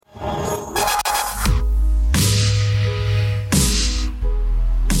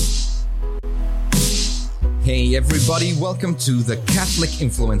Hey everybody, welcome to the Catholic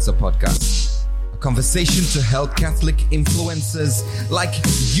Influencer Podcast. A conversation to help Catholic influencers like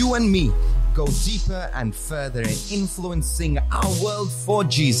you and me go deeper and further in influencing our world for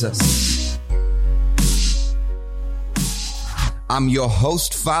Jesus. I'm your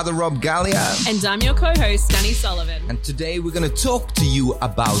host, Father Rob Gallia. And I'm your co-host, Danny Sullivan. And today we're going to talk to you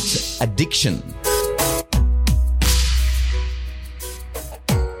about addiction.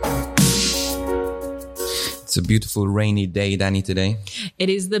 It's a beautiful rainy day, Danny, today. It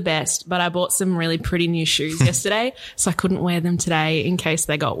is the best, but I bought some really pretty new shoes yesterday, so I couldn't wear them today in case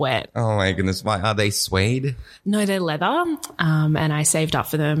they got wet. Oh my goodness, why are they suede? No, they're leather, and I saved up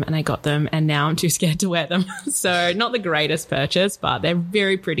for them and I got them, and now I'm too scared to wear them. So not the greatest purchase, but they're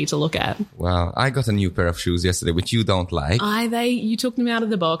very pretty to look at. Well, I got a new pair of shoes yesterday, which you don't like. You took them out of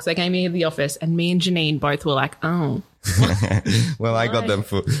the box, they came in the office, and me and Janine both were like, oh. Well, I got them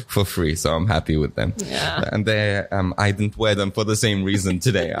for free, so I'm happy with them. Yeah. And they, I didn't wear them for the same reason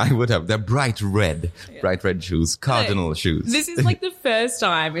today. I would have. They're bright red shoes, cardinal shoes. This is like the first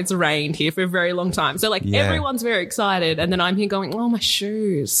time it's rained here for a very long time. So everyone's very excited, and then I'm here going, oh, my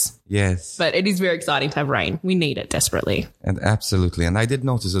shoes. Yes. But it is very exciting to have rain. We need it desperately. And absolutely. And I did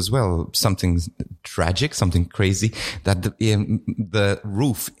notice as well something tragic, something crazy, that the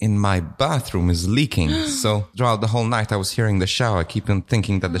roof in my bathroom is leaking. So throughout the whole night I was hearing the shower, keep on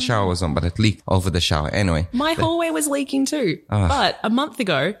thinking that the shower was on, but it leaked over the shower. Anyway. My hallway was leaking too. But a month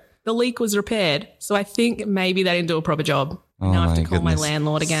ago, the leak was repaired. So I think maybe they didn't do a proper job. Oh, now I have to call my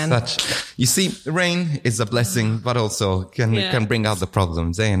landlord again. You see, rain is a blessing, but also can bring out the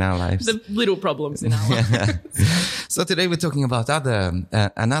problems in our lives. The little problems in our lives. So today we're talking about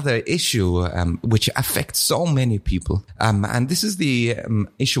another issue which affects so many people, and this is the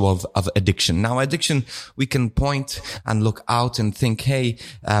issue of addiction. Now, addiction, we can point and look out and think, hey,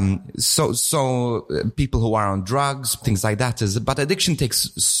 so people who are on drugs, things like that, but addiction takes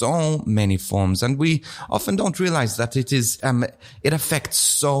so many forms, and we often don't realize that it is. It affects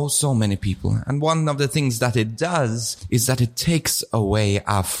so many people. And one of the things that it does is that it takes away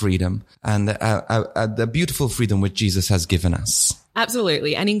our freedom and the beautiful freedom which Jesus has given us.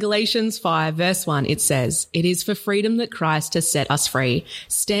 Absolutely. And in Galatians 5 verse 1, it says, "It is for freedom that Christ has set us free.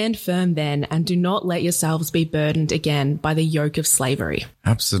 Stand firm then, and do not let yourselves be burdened again by the yoke of slavery."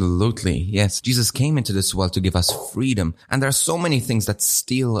 Absolutely. Yes. Jesus came into this world to give us freedom. And there are so many things that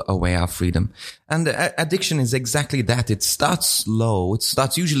steal away our freedom. And addiction is exactly that. It starts slow. It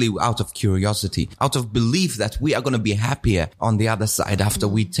starts usually out of curiosity, out of belief that we are going to be happier on the other side after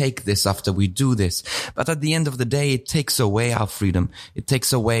we take this, after we do this. But at the end of the day, it takes away our freedom. It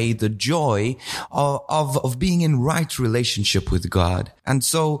takes away the joy of being in right relationship with God. And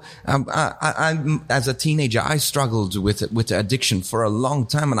so, I as a teenager, I struggled with addiction for a long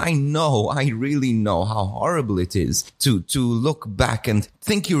time. And I really know how horrible it is to look back and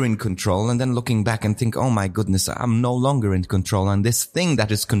think you're in control, and then looking back and think, oh my goodness, I'm no longer in control. And this thing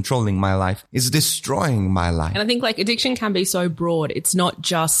that is controlling my life is destroying my life. And I think addiction can be so broad. It's not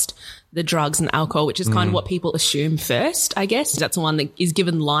just the drugs and alcohol, which is kind of what people assume first, I guess. That's the one that is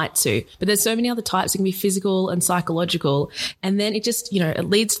given light to. But there's so many other types. It can be physical and psychological. And then it just, it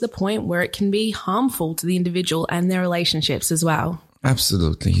leads to the point where it can be harmful to the individual and their relationships as well.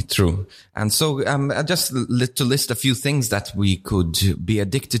 Absolutely true. And so, just to list a few things that we could be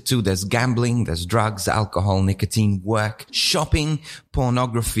addicted to. There's gambling, there's drugs, alcohol, nicotine, work, shopping,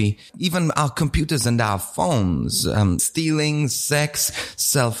 pornography, even our computers and our phones, stealing, sex,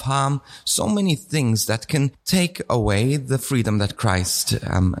 self-harm, so many things that can take away the freedom that Christ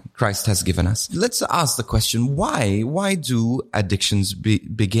has given us. Let's ask the question, why do addictions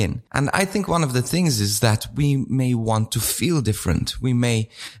begin? And I think one of the things is that we may want to feel different. We may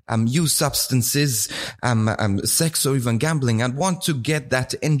use substances, sex, or even gambling, and want to get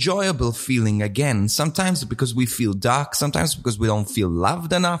that enjoyable feeling again. Sometimes because we feel dark, sometimes because we don't feel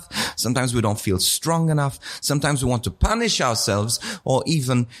loved enough, sometimes we don't feel strong enough, sometimes we want to punish ourselves or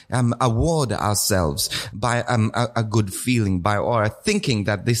even award ourselves by a good feeling, or thinking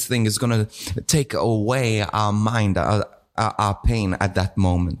that this thing is going to take away our mind, our pain at that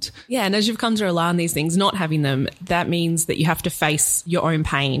moment. Yeah, and as you've come to rely on these things, not having them, that means that you have to face your own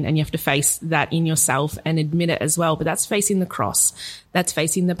pain, and you have to face that in yourself and admit it as well. But that's facing the cross. That's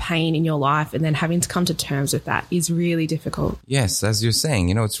facing the pain in your life, and then having to come to terms with that is really difficult. Yes, as you're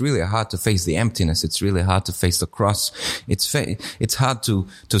saying, it's really hard to face the emptiness. It's really hard to face the cross. It's hard to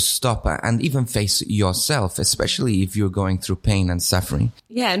stop and even face yourself, especially if you're going through pain and suffering.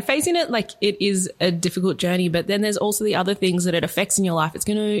 Yeah, and facing it, it is a difficult journey, but then there's also the other other things that it affects in your life. It's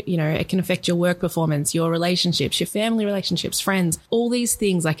going to, it can affect your work performance, your relationships, your family relationships, friends, all these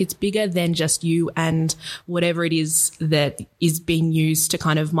things. Like, it's bigger than just you and whatever it is that is being used to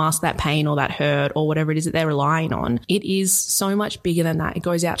kind of mask that pain or that hurt or whatever it is that they're relying on. It is so much bigger than that. It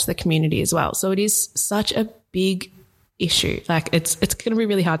goes out to the community as well. So it is such a big issue. Like, it's going to be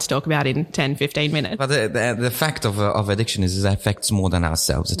really hard to talk about in 10, 15 minutes. But the fact of addiction is it affects more than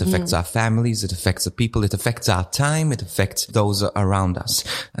ourselves. It affects our families. It affects the people. It affects our time. It affects those around us.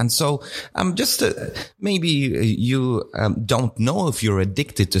 And so, maybe you don't know if you're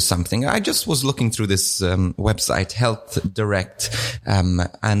addicted to something. I just was looking through this website, Health Direct,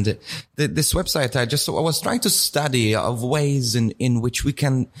 and this website, I was trying to study of ways in which we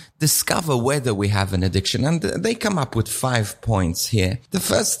can discover whether we have an addiction, and they come up with 5 points here. The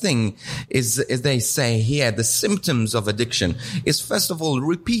first thing is they say here, the symptoms of addiction is, first of all,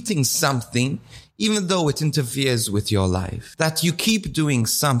 repeating something even though it interferes with your life. That you keep doing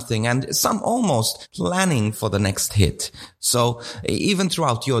something and some almost planning for the next hit. So even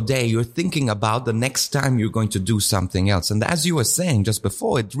throughout your day, you're thinking about the next time you're going to do something else. And as you were saying just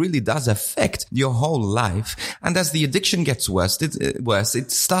before, it really does affect your whole life. And as the addiction gets worse,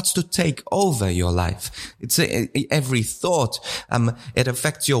 it starts to take over your life. It's every thought. It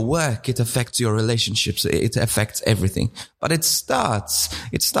affects your work. It affects your relationships. It affects everything. But it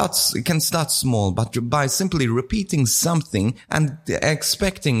can start small, but by simply repeating something and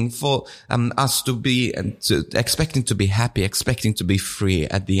expecting for us to be expecting to be happy, expecting to be free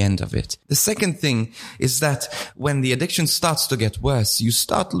at the end of it. The second thing is that when the addiction starts to get worse, you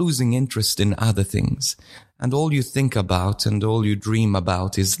start losing interest in other things. And all you think about and all you dream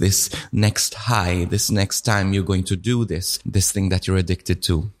about is this next high, this next time you're going to do this thing that you're addicted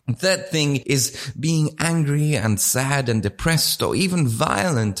to. Third thing is being angry and sad and depressed or even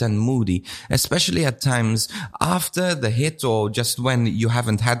violent and moody, especially at times after the hit or just when you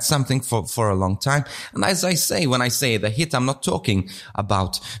haven't had something for a long time. And as I say, when I say the hit, I'm not talking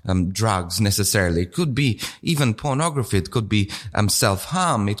about drugs necessarily. It could be even pornography. It could be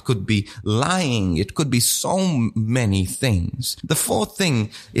self-harm. It could be lying. It could be so many things. The fourth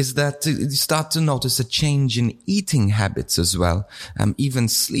thing is that you start to notice a change in eating habits as well, even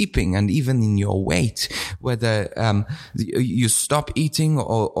sleeping and even in your weight, whether you stop eating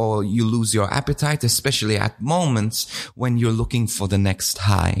or you lose your appetite, especially at moments when you're looking for the next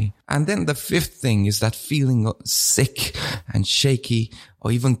high. And then the fifth thing is that feeling sick and shaky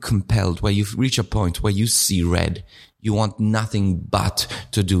or even compelled, where you reach a point where you see red. You want nothing but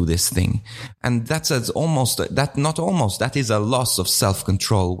to do this thing. And that is a loss of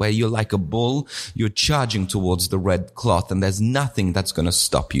self-control, where you're like a bull, you're charging towards the red cloth and there's nothing that's going to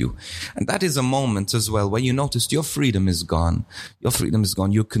stop you. And that is a moment as well where you notice your freedom is gone. Your freedom is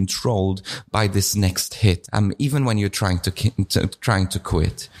gone. You're controlled by this next hit. Even when you're trying to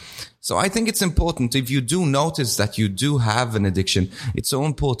quit. So I think it's important, if you do notice that you do have an addiction, it's so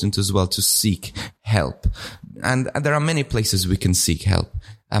important as well to seek help. And there are many places we can seek help.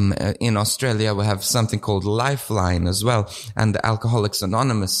 In Australia, we have something called Lifeline as well, and Alcoholics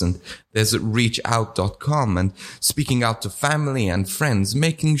Anonymous, and there's reachout.com, and speaking out to family and friends,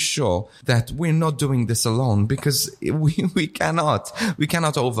 making sure that we're not doing this alone, because we cannot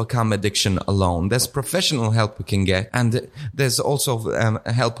overcome addiction alone. There's professional help we can get, and there's also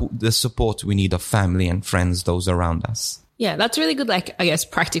the support we need of family and friends, those around us. Yeah, that's really good,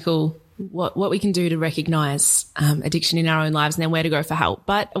 practical what we can do to recognize addiction in our own lives and then where to go for help.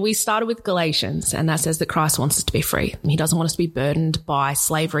 But we started with Galatians, and that says that Christ wants us to be free. He doesn't want us to be burdened by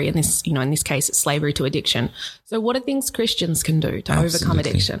slavery. In this case, it's slavery to addiction. So what are things Christians can do to overcome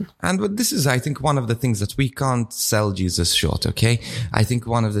addiction? And this is, I think, one of the things that we can't sell Jesus short, okay? I think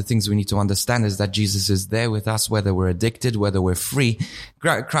one of the things we need to understand is that Jesus is there with us, whether we're addicted, whether we're free.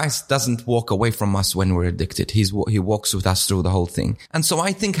 Christ doesn't walk away from us when we're addicted. He walks with us through the whole thing. And so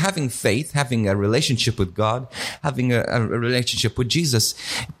I think having faith, having a relationship with God, having a relationship with Jesus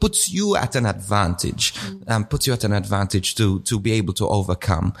puts you at an advantage, to be able to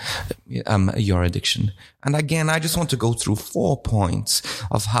overcome your addiction. And again, I just want to go through 4 points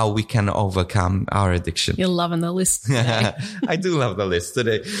of how we can overcome our addiction. You're loving the list today. I do love the list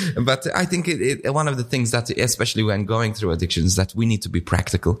today. But I think one of the things that, especially when going through addictions, that we need to be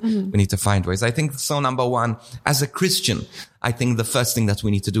practical. Mm-hmm. We need to find ways. I think so. Number one, as a Christian, I think the first thing that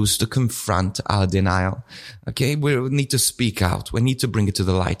we need to do is to confront our denial. Okay. We need to speak out. We need to bring it to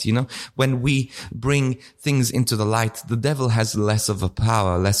the light. When we bring things into the light, the devil has less of a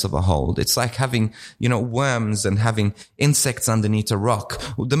power, less of a hold. It's like having, worms and having insects underneath a rock.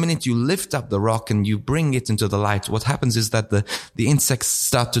 The minute you lift up the rock and you bring it into the light, what happens is that the insects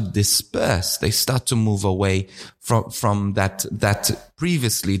start to disperse. They start to move away from that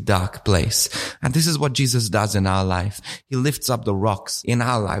previously dark place. And this is what Jesus does in our life. He lifts up the rocks in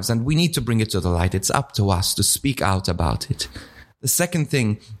our lives, and we need to bring it to the light. It's up to us to speak out about it. The second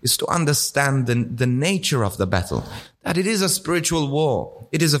thing is to understand the nature of the battle, that it is a spiritual war.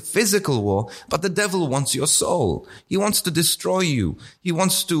 It is a physical war, but the devil wants your soul. He wants to destroy you. He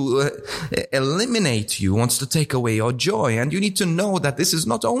wants to eliminate you, wants to take away your joy. And you need to know that this is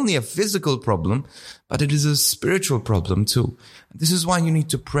not only a physical problem, but it is a spiritual problem too. This is why you need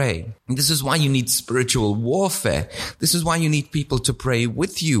to pray. And this is why you need spiritual warfare. This is why you need people to pray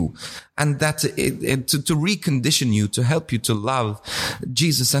with you, and that to recondition you, to help you to love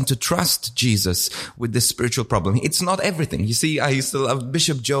Jesus and to trust Jesus with this spiritual problem. It's not everything. You see, I used to love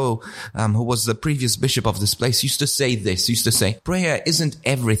Bishop Joe, who was the previous bishop of this place, used to say, prayer isn't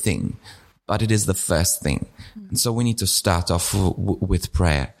everything, but it is the first thing. And so we need to start off with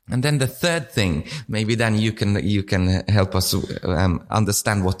prayer. And then the third thing, maybe then you can help us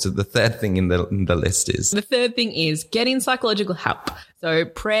understand what the third thing in the list is. The third thing is getting psychological help. So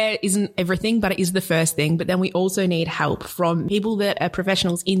prayer isn't everything, but it is the first thing. But then we also need help from people that are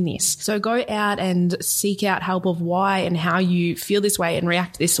professionals in this. So go out and seek out help of why and how you feel this way and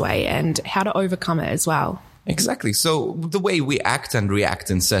react this way, and how to overcome it as well. Exactly. So the way we act and react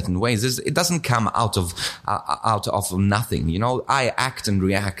in certain ways is, it doesn't come out of nothing. You know, I act and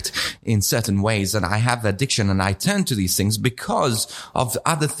react in certain ways, and I have addiction, and I turn to these things because of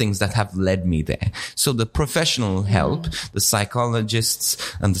other things that have led me there. So the professional help, the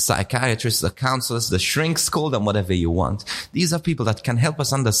psychologists and the psychiatrists, the counselors, the shrinks, call them whatever you want. These are people that can help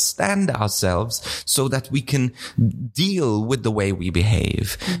us understand ourselves so that we can deal with the way we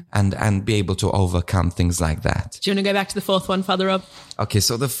behave and be able to overcome things like that. Do you want to go back to the fourth one, Father Rob? Okay,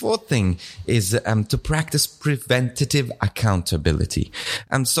 so the fourth thing is to practice preventative accountability.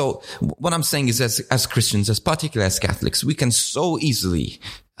 And so what I'm saying is, as Christians, as particularly as Catholics, we can so easily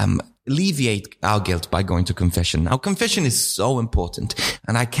alleviate our guilt by going to confession. Now, confession is so important,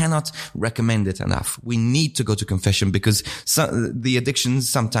 and I cannot recommend it enough. We need to go to confession because the addictions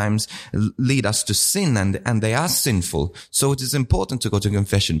sometimes lead us to sin, and they are sinful. So it is important to go to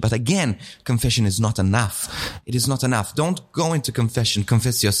confession. But again, confession is not enough. It is not enough. Don't go into confession,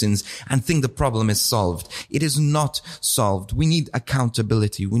 confess your sins, and think the problem is solved. It is not solved. We need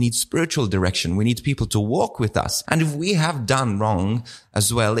accountability. We need spiritual direction. We need people to walk with us. And if we have done wrong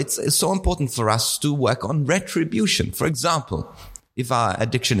as well, it's so important for us to work on retribution. For example, if our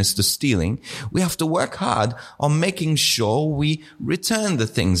addiction is to stealing, we have to work hard on making sure we return the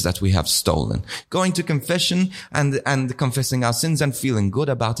things that we have stolen. Going to confession and confessing our sins and feeling good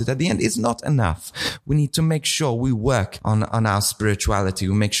about it at the end is not enough. We need to make sure we work on our spirituality.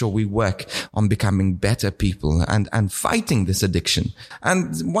 We make sure we work on becoming better people and fighting this addiction.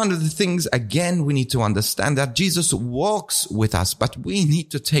 And one of the things, again, we need to understand that Jesus walks with us, but we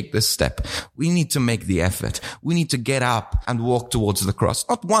need to take this step. We need to make the effort. We need to get up and walk towards the cross.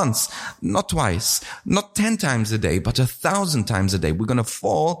 Not once, not twice, not 10 times a day, but 1,000 times a day. We're going to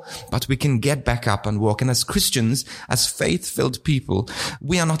fall, but we can get back up and walk. And as Christians, as faith-filled people,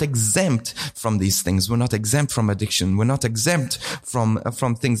 we are not exempt from these things. We're not exempt from addiction. We're not exempt from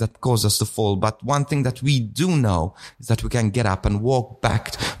things that cause us to fall. But one thing that we do know is that we can get up and walk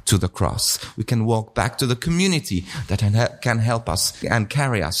back to the cross. We can walk back to the community that can help us and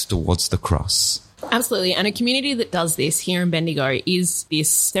carry us towards the cross. Absolutely. And a community that does this here in Bendigo is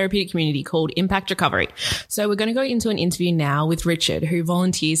this therapeutic community called Impact Recovery. So we're going to go into an interview now with Richard, who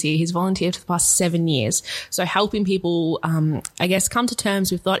volunteers here. He's volunteered for the past 7 years. So helping people, I guess, come to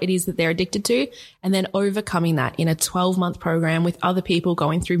terms with what it is that they're addicted to, and then overcoming that in a 12-month program with other people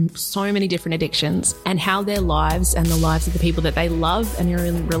going through so many different addictions, and how their lives and the lives of the people that they love and are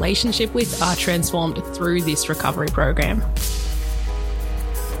in relationship with are transformed through this recovery program.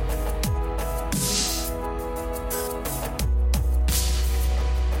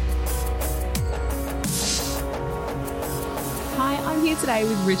 Today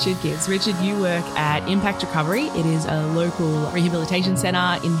with Richard Gibbs. Richard, you work at Impact Recovery. It is a local rehabilitation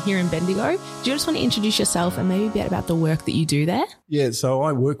centre here in Bendigo. Do you just want to introduce yourself and maybe a bit about the work that you do there? Yeah, so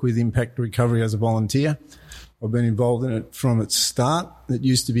I work with Impact Recovery as a volunteer. I've been involved in it from its start. It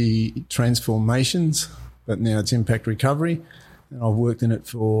used to be Transformations, but now it's Impact Recovery. And I've worked in it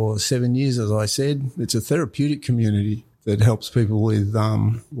for 7 years, as I said. It's a therapeutic community. that helps people with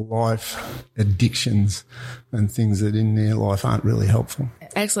life addictions and things that in their life aren't really helpful.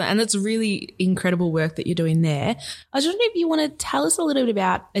 Excellent. And that's really incredible work that you're doing there. I was wondering if you want to tell us a little bit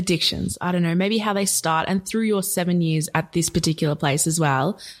about addictions. I don't know, maybe how they start, and through your 7 years at this particular place as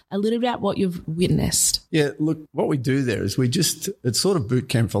well, a little bit about what you've witnessed. Yeah, look, what we do there is it's sort of boot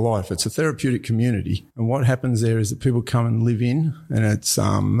camp for life. It's a therapeutic community. And what happens there is that people come and live in, and it's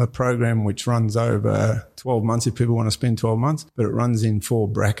a program which runs over 12 months if people want to spend 12 months, but it runs in 4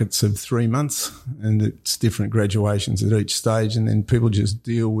 brackets of 3 months, and it's different graduations at each stage. And then people just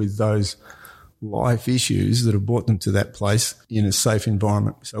deal with those life issues that have brought them to that place in a safe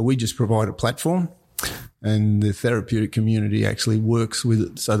environment. So we just provide a platform, and the therapeutic community actually works with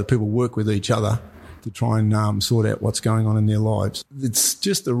it. So the people work with each other to try and sort out what's going on in their lives. It's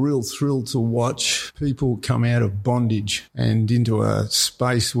just a real thrill to watch people come out of bondage and into a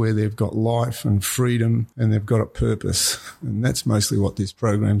space where they've got life and freedom and they've got a purpose. And that's mostly what this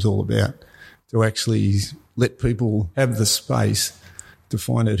program's all about, to actually let people have the space to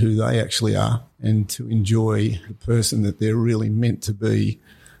find out who they actually are and to enjoy the person that they're really meant to be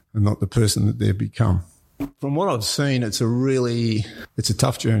and not the person that they've become. From what I've seen, it's a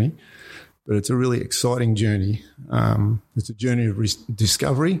tough journey, but it's a really exciting journey. It's a journey of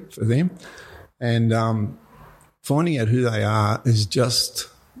discovery for them, and finding out who they are is just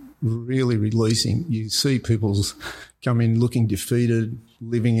really releasing. You see people come in looking defeated,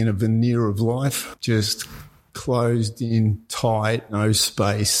 living in a veneer of life, just closed in, tight, no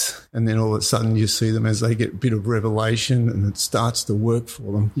space. And then all of a sudden you see them as they get a bit of revelation and it starts to work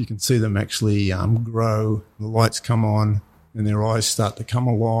for them. You can see them actually grow. The lights come on and their eyes start to come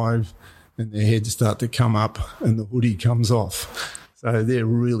alive and their heads start to come up and the hoodie comes off. So they're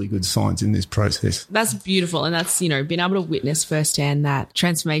really good signs in this process. That's beautiful. And that's, being able to witness firsthand that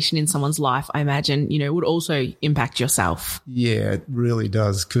transformation in someone's life, I imagine, would also impact yourself. Yeah, it really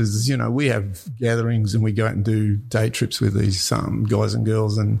does. Because, we have gatherings and we go out and do day trips with these guys and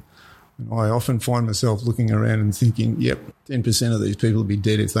girls. And I often find myself looking around and thinking, yep, 10% of these people would be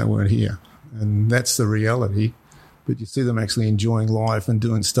dead if they weren't here. And that's the reality. But you see them actually enjoying life and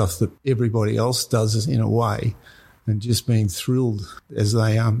doing stuff that everybody else does in a way, and just being thrilled as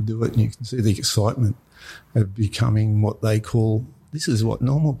they do it. And you can see the excitement of becoming what they call, this is what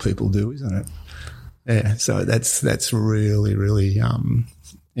normal people do, isn't it? Yeah, so that's really, really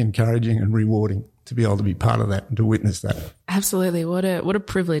encouraging and rewarding to be able to be part of that and to witness that. Absolutely. What a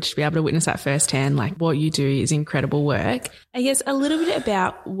privilege to be able to witness that firsthand. Like, what you do is incredible work. I guess a little bit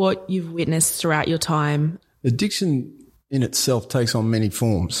about what you've witnessed throughout your time. Addiction in itself takes on many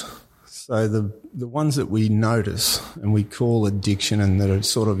forms. So the ones that we notice and we call addiction and that are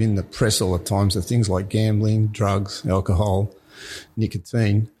sort of in the press all the times are things like gambling, drugs, alcohol,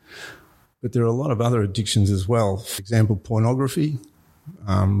 nicotine. But there are a lot of other addictions as well. For example, pornography,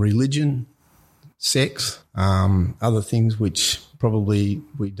 religion, sex, other things which probably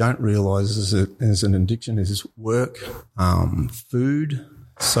we don't realise as an addiction is work, food,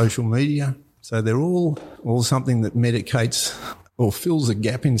 social media. So they're all something that medicates or fills a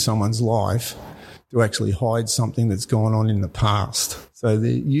gap in someone's life to actually hide something that's gone on in the past. So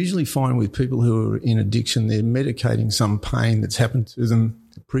they usually find with people who are in addiction, they're medicating some pain that's happened to them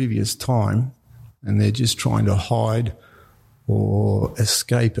the previous time, and they're just trying to hide or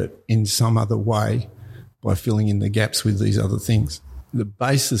escape it in some other way by filling in the gaps with these other things. The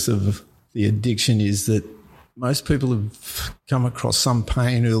basis of the addiction is that most people have come across some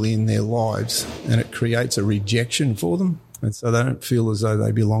pain early in their lives, and it creates a rejection for them. And so they don't feel as though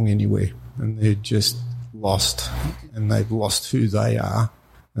they belong anywhere, and they're just lost, and they've lost who they are,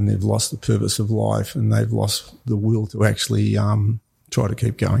 and they've lost the purpose of life, and they've lost the will to actually try to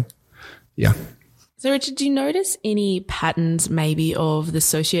keep going. Yeah. So, Richard, do you notice any patterns maybe of the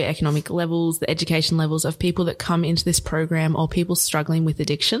socioeconomic levels, the education levels of people that come into this program or people struggling with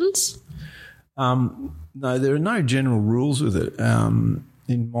addictions? No, there are no general rules with it.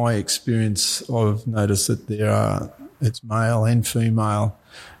 In my experience, I've noticed that it's male and female,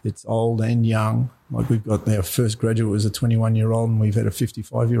 it's old and young. Like we've got our first graduate was a 21-year-old and we've had a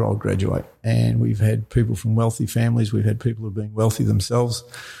 55-year-old graduate. And we've had people from wealthy families. We've had people who've been wealthy themselves.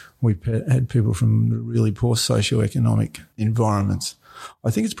 We've had people from really poor socioeconomic environments.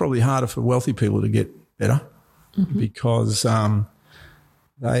 I think it's probably harder for wealthy people to get better because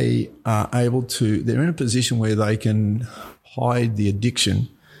they are able to, they're in a position where they can hide the addiction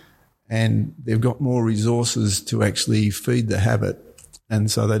and they've got more resources to actually feed the habit. And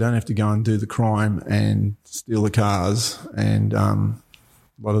so they don't have to go and do the crime and steal the cars and a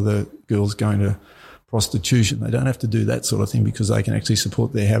lot of the girls going to prostitution. They don't have to do that sort of thing because they can actually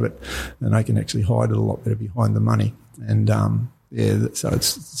support their habit and they can actually hide it a lot better behind the money. And so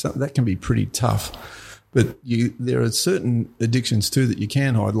that can be pretty tough. But there are certain addictions too that you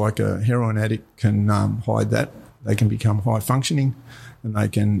can hide, like a heroin addict can hide that. They can become high functioning, and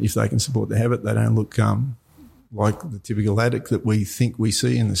if they can support the habit, they don't look like the typical addict that we think we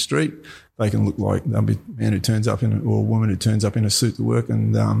see in the street. They can look like they'll be a man who turns up or a woman who turns up in a suit to work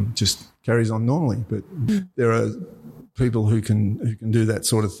and just carries on normally. But there are people who can do that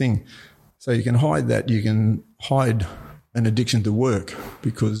sort of thing. So you can hide that. You can hide an addiction to work,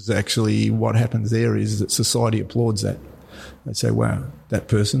 because actually what happens there is that society applauds that. They say, wow, that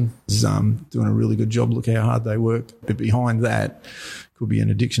person is doing a really good job. Look how hard they work. But behind that could be an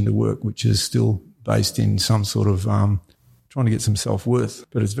addiction to work, which is still based in some sort of trying to get some self-worth.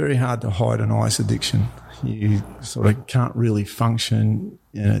 But it's very hard to hide an ice addiction. You sort of can't really function,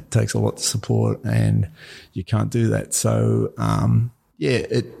 and it takes a lot to support, and you can't do that. So,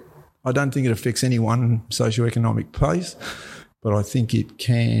 I don't think it affects any one socioeconomic place, but I think it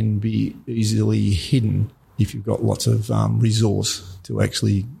can be easily hidden if you've got lots of resource to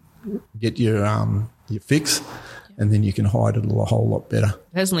actually get your fix, and then you can hide it a whole lot better.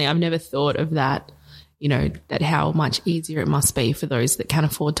 Personally, I've never thought of that, that how much easier it must be for those that can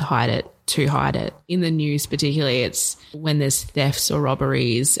afford to hide it. In the news particularly, it's when there's thefts or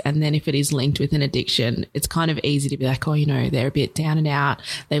robberies, and then if it is linked with an addiction, it's kind of easy to be like, they're a bit down and out.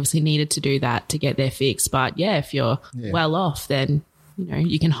 They obviously needed to do that to get their fix. But, if you're well off, then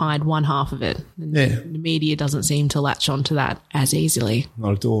you can hide one half of it. And the media doesn't seem to latch onto that as easily.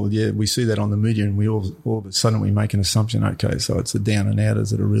 Not at all. Yeah, we see that on the media, and we all of a sudden we make an assumption, okay, so it's the down and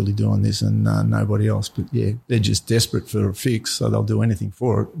outers that are really doing this and nobody else. But, they're just desperate for a fix, so they'll do anything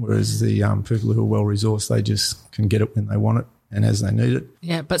for it, whereas the people who are well-resourced, they just can get it when they want it and as they need it.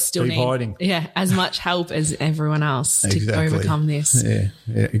 Yeah, but still keep hiding. Yeah, as much help as everyone else to overcome this. Yeah,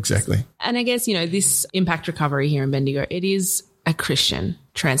 exactly. And I guess, this Impact Recovery here in Bendigo, it is a Christian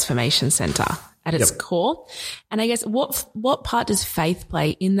transformation centre at its core. And I guess what part does faith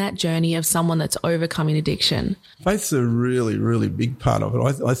play in that journey of someone that's overcoming addiction? Faith's a really, really big part of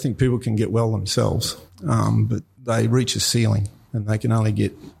it. I think people can get well themselves, but they reach a ceiling, and they can only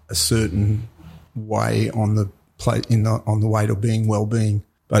get a certain way on the way to being well-being.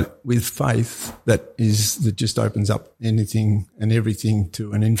 But with faith, that just opens up anything and everything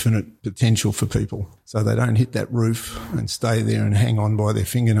to an infinite potential for people. So they don't hit that roof and stay there and hang on by their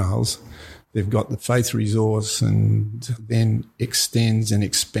fingernails. They've got the faith resource, and then extends and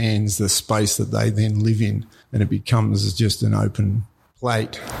expands the space that they then live in, and it becomes just an open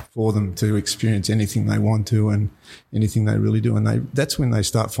plate for them to experience anything they want to and anything they really do. And that's when they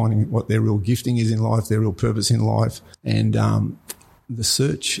start finding what their real gifting is in life, their real purpose in life. And the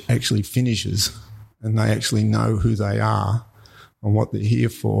search actually finishes, and they actually know who they are and what they're here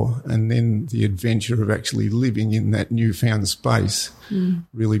for. And then the adventure of actually living in that newfound space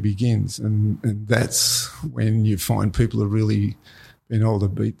really begins. And that's when you find people have really been able to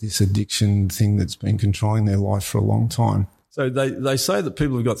beat this addiction thing that's been controlling their life for a long time. So they say that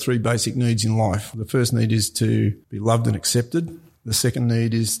people have got three basic needs in life. The first need is to be loved and accepted. The second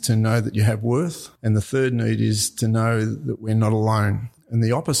need is to know that you have worth. And the third need is to know that we're not alone. And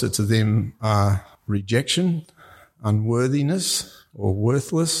the opposites of them are rejection, unworthiness or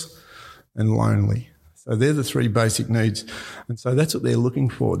worthless, and lonely. So they're the three basic needs. And so that's what they're looking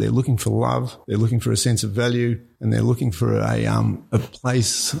for. They're looking for love, they're looking for a sense of value, and they're looking for a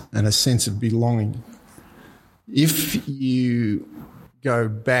place and a sense of belonging. If you go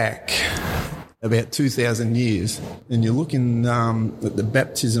back about 2,000 years, and you look in at the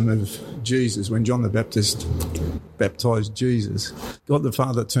baptism of Jesus, when John the Baptist baptised Jesus, God the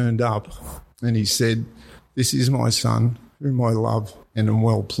Father turned up and he said, "This is my Son, whom I love and am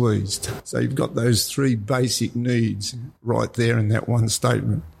well pleased." So you've got those three basic needs right there in that one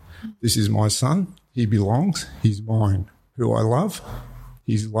statement. This is my Son, he belongs, he's mine. Who I love,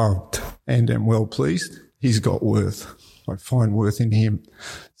 he's loved, and am well pleased, he's got worth. I find worth in him.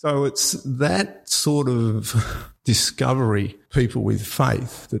 So it's that sort of discovery, people with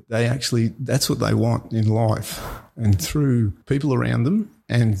faith, that that's what they want in life. And through people around them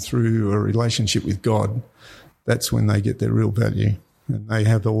and through a relationship with God, that's when they get their real value. And they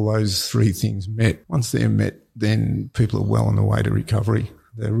have all those three things met. Once they're met, then people are well on the way to recovery.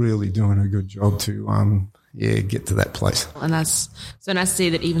 They're really doing a good job to get to that place. And that's so nice to see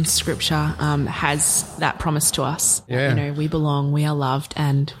that even Scripture has that promise to us. Yeah. We belong, we are loved,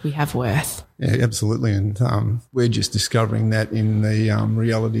 and we have worth. Yeah, absolutely. And we're just discovering that in the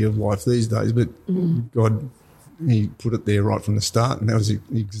reality of life these days. But God he put it there right from the start, and that was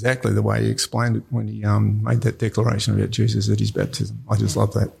exactly the way he explained it when he made that declaration about Jesus at his baptism. I just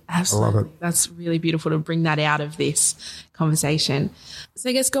love that. Absolutely. I love it. That's really beautiful to bring that out of this conversation. So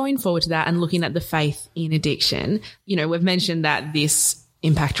I guess going forward to that and looking at the faith in addiction, we've mentioned that this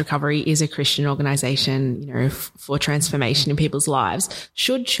Impact Recovery is a Christian organisation, for transformation in people's lives.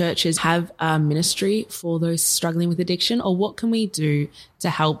 Should churches have a ministry for those struggling with addiction, or what can we do to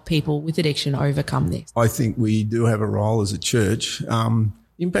help people with addiction overcome this? I think we do have a role as a church.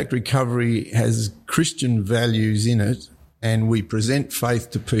 Impact Recovery has Christian values in it, and we present faith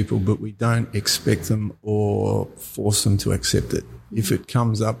to people, but we don't expect them or force them to accept it. If it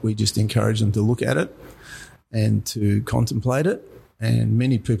comes up, we just encourage them to look at it and to contemplate it. And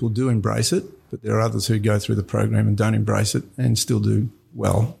many people do embrace it, but there are others who go through the program and don't embrace it and still do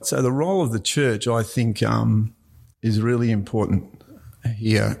well. So the role of the church, I think, is really important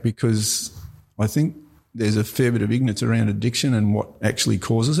here, because I think there's a fair bit of ignorance around addiction and what actually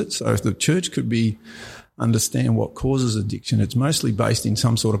causes it. So if the church could understand what causes addiction, it's mostly based in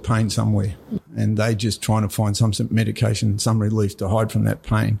some sort of pain somewhere, and they just trying to find some medication, some relief to hide from that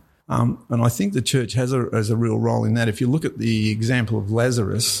pain. And I think the church has a real role in that. If you look at the example of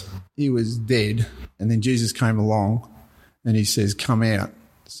Lazarus, he was dead, and then Jesus came along and he says, come out.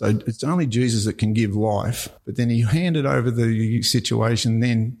 So it's only Jesus that can give life. But then he handed over the situation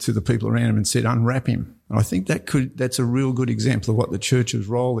then to the people around him and said, unwrap him. And I think that's a real good example of what the church's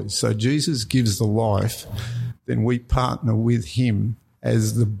role is. So Jesus gives the life, then we partner with him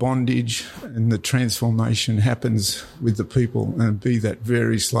as the bondage and the transformation happens with the people, and be that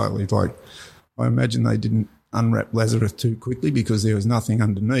very slowly. Like, I imagine they didn't unwrap Lazarus too quickly because there was nothing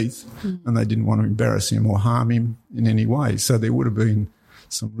underneath, and they didn't want to embarrass him or harm him in any way. So there would have been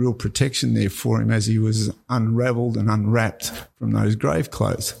some real protection there for him as he was unravelled and unwrapped from those grave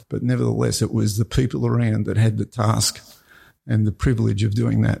clothes. But nevertheless, it was the people around that had the task and the privilege of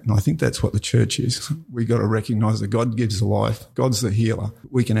doing that. And I think that's what the church is. We got to recognise that God gives the life. God's the healer.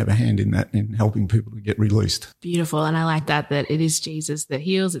 We can have a hand in that, in helping people to get released. Beautiful. And I like that it is Jesus that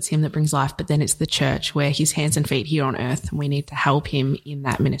heals. It's him that brings life, but then it's the church, where his hands and feet here on earth. And we need to help him in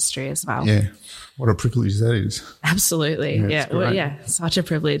that ministry as well. Yeah. What a privilege that is. Absolutely. Yeah. Such a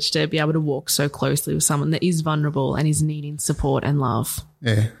privilege to be able to walk so closely with someone that is vulnerable and is needing support and love.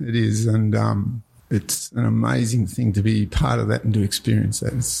 Yeah, it is. And, it's an amazing thing to be part of that and to experience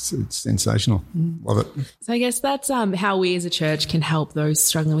that. It's sensational. Love it. So I guess that's how we as a church can help those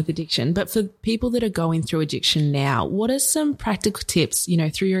struggling with addiction. But for people that are going through addiction now, what are some practical tips,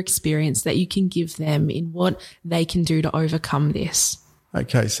 through your experience, that you can give them in what they can do to overcome this?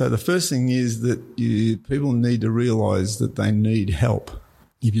 Okay, so the first thing is that people need to realise that they need help.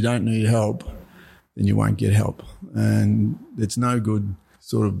 If you don't need help, then you won't get help. And it's no good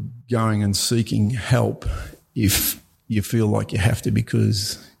sort of going and seeking help if you feel like you have to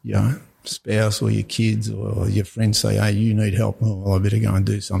because your spouse or your kids or your friends say, hey, you need help. Well, I better go and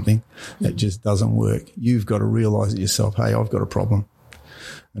do something. That just doesn't work. You've got to realise it yourself. Hey, I've got a problem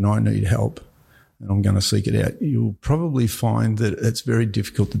and I need help and I'm going to seek it out. You'll probably find that it's very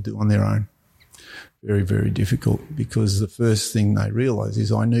difficult to do on their own. Very, very difficult, because the first thing they realise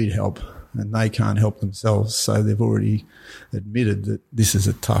is I need help. And they can't help themselves, so they've already admitted that this is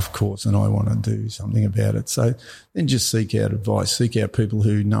a tough course and I want to do something about it. So then just seek out advice, seek out people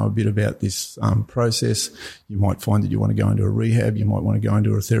who know a bit about this process. You might find that you want to go into a rehab, you might want to go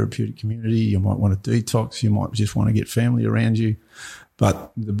into a therapeutic community, you might want to detox, you might just want to get family around you.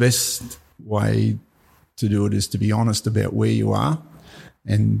 But the best way to do it is to be honest about where you are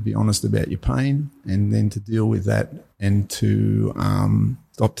and be honest about your pain, and then to deal with that and to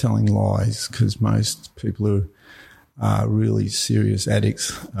stop telling lies, because most people who are really serious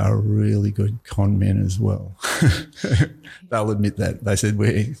addicts are really good con men as well. They'll admit that. They said,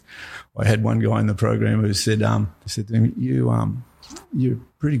 I had one guy in the program who said to him, you're a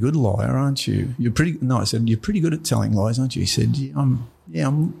pretty good liar, aren't you? I said, you're pretty good at telling lies, aren't you? He said,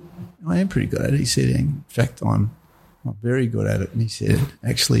 I am pretty good at it. He said, in fact, I'm very good at it. And he said,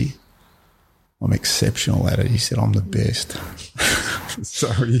 actually, I'm exceptional at it. He said, I'm the best.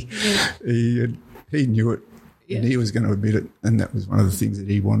 So he knew it, and he was going to admit it. And that was one of the things that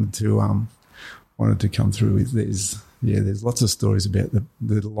he wanted to come through with. There's lots of stories about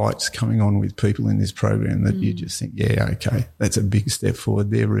the lights coming on with people in this program that you just think, okay, that's a big step forward.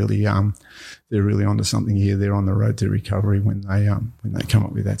 They're really onto something here. They're on the road to recovery when they come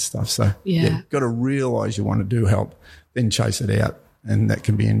up with that stuff. So got to realise you want to do help, then chase it out, and that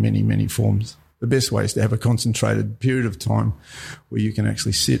can be in many, many forms. The best way is to have a concentrated period of time where you can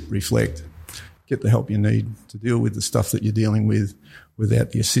actually sit, reflect, get the help you need to deal with the stuff that you're dealing with,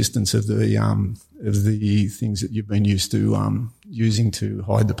 without the assistance of the things that you've been used to using to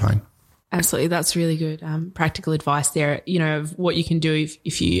hide the pain. Absolutely. That's really good practical advice there, of what you can do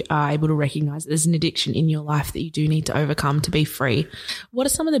if you are able to recognise there's an addiction in your life that you do need to overcome to be free. What are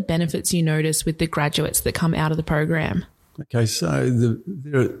some of the benefits you notice with the graduates that come out of the program? Okay, so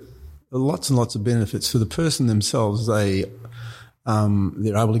there are lots and lots of benefits for the person themselves. They're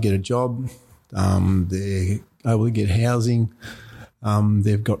able to get a job, they're able to get housing,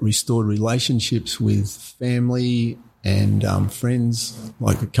 they've got restored relationships with family and friends.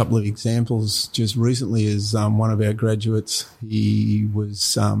 Like a couple of examples, just recently is one of our graduates, he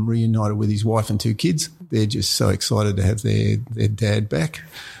was reunited with his wife and 2 kids. They're just so excited to have their dad back.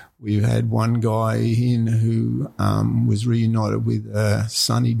 We've had one guy in who was reunited with a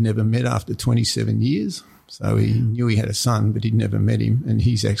son he'd never met after 27 years. So he knew he had a son, but he'd never met him, and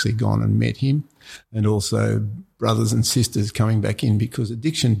he's actually gone and met him. And also brothers and sisters coming back in, because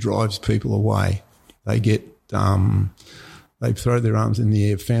addiction drives people away. They get they throw their arms in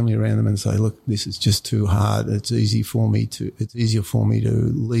the air, family around them, and say, look, this is just too hard. It's easier for me to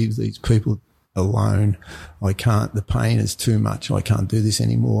leave these people alone. I can't, the pain is too much. I can't do this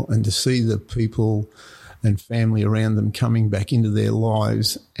anymore. And to see the people and family around them coming back into their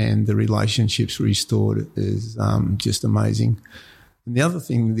lives and the relationships restored is just amazing. And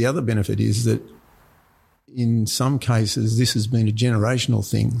the other benefit is that in some cases, this has been a generational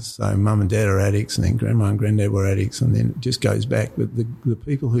thing. So mum and dad are addicts, and then grandma and granddad were addicts, and then it just goes back. But the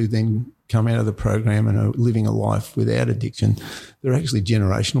people who then come out of the program and are living a life without addiction, they're actually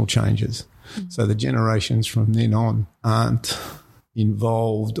generational changes. Mm-hmm. So the generations from then on aren't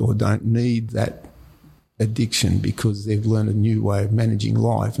involved or don't need that addiction, because they've learned a new way of managing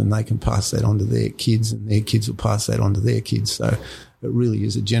life, and they can pass that on to their kids, and their kids will pass that on to their kids. So it really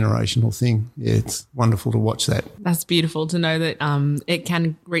is a generational thing. Yeah, it's wonderful to watch that. That's beautiful to know that it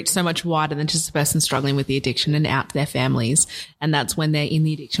can reach so much wider than just a person struggling with the addiction and out to their families. And that's when they're in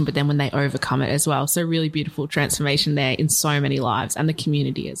the addiction, but then when they overcome it as well. So really beautiful transformation there in so many lives, and the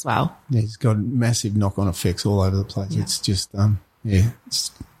community as well. Yeah, it's got massive knock-on effects all over the place. Yeah. It's just,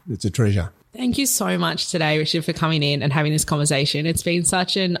 it's a treasure. Thank you so much today, Richard, for coming in and having this conversation. It's been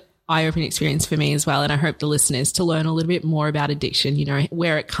such an eye-opening experience for me as well, and I hope the listeners to learn a little bit more about addiction,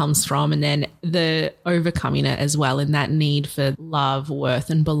 where it comes from, and then the overcoming it as well, and that need for love, worth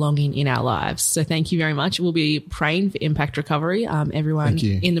and belonging in our lives. So thank you very much. We'll be praying for Impact Recovery, everyone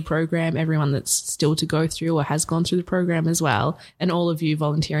in the program, everyone that's still to go through or has gone through the program as well, and all of you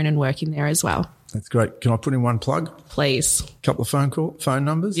volunteering and working there as well. That's great. Can I put in one plug? Please. Couple of phone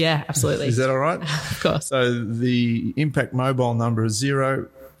numbers? Yeah, absolutely. Is that all right? Of course. So the Impact mobile number is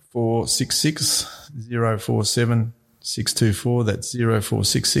 0466 047 624. That's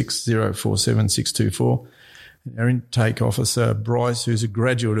 0466 047 624. Our intake officer, Bryce, who's a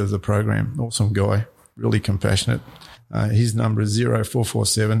graduate of the program, awesome guy, really compassionate. His number is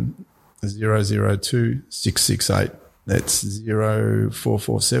 0447 002 668. That's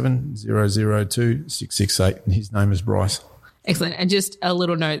 0447 002 668, and his name is Bryce. Excellent. And just a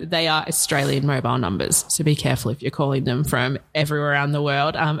little note, they are Australian mobile numbers, so be careful if you're calling them from everywhere around the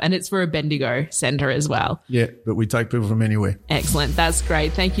world. And it's for a Bendigo centre as well. Yeah, but we take people from anywhere. Excellent. That's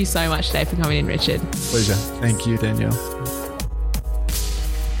great. Thank you so much today for coming in, Richard. Pleasure. Thank you, Danielle.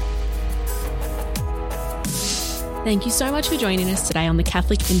 Thank you so much for joining us today on the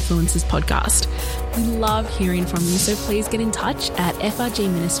Catholic Influencers podcast. We love hearing from you, so please get in touch at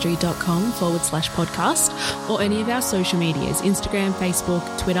frgministry.com/podcast or any of our social medias, Instagram, Facebook,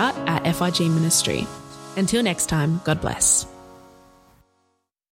 Twitter @FRG Ministry. Until next time, God bless.